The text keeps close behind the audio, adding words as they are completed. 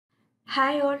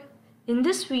Hi all, in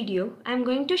this video I am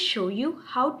going to show you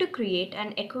how to create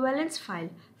an equivalence file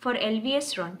for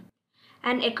LVS run.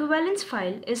 An equivalence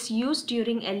file is used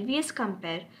during LVS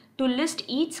compare to list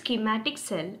each schematic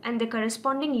cell and the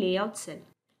corresponding layout cell.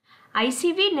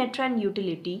 ICV NetTran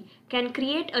utility can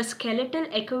create a skeletal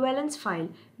equivalence file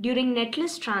during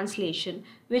Netlist translation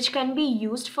which can be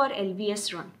used for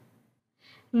LVS run.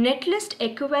 Netlist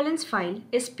equivalence file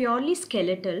is purely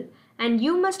skeletal and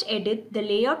you must edit the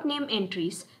layout name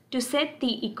entries to set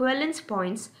the equivalence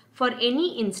points for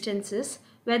any instances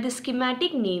where the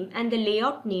schematic name and the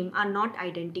layout name are not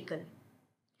identical.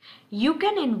 You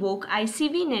can invoke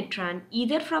ICV NetTran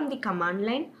either from the command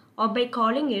line or by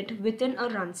calling it within a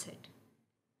run set.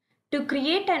 To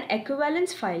create an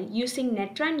equivalence file using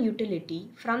NetTran utility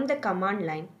from the command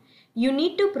line, you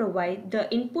need to provide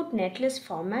the input netlist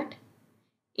format,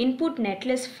 input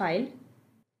netlist file,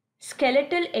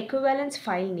 skeletal equivalence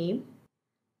file name,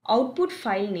 output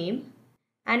file name,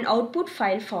 and output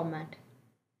file format.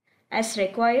 As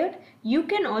required, you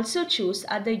can also choose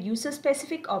other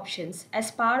user-specific options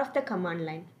as part of the command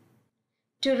line.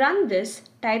 To run this,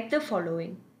 type the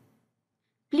following.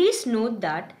 Please note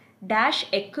that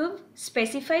 -equiv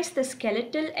specifies the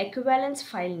skeletal equivalence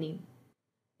file name.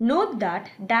 Note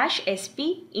that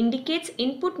 -sp indicates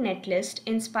input netlist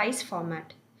in SPICE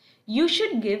format. You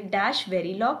should give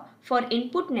 -verilog for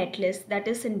input netlist that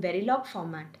is in Verilog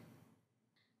format.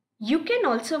 You can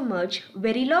also merge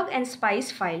Verilog and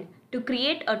SPICE file to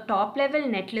create a top-level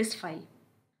netlist file.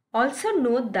 Also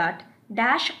note that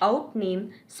 -out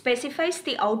name specifies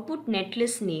the output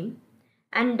netlist name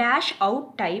and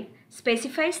 -out type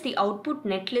specifies the output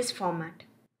netlist format.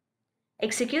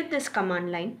 Execute this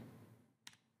command line.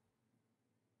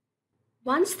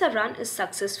 Once the run is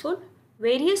successful,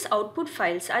 various output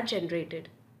files are generated.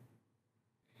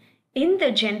 In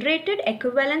the generated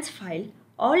equivalence file,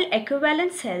 all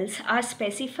equivalence cells are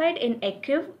specified in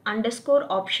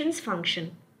equiv_options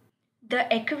function.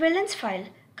 The equivalence file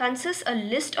consists a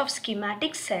list of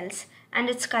schematic cells and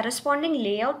its corresponding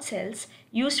layout cells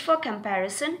used for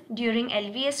comparison during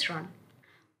LVS run.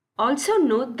 Also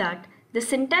note that the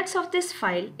syntax of this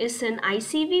file is in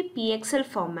ICV PXL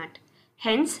format,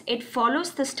 hence it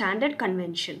follows the standard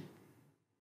convention.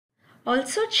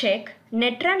 Also check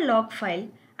NetTran log file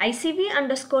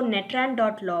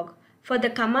ICV_NetTran.log for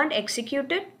the command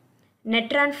executed,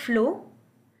 NetTran flow,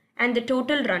 and the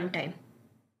total runtime.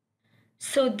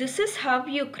 So this is how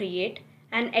you create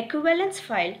an equivalence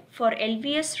file for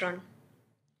LVS run.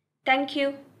 Thank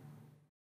you.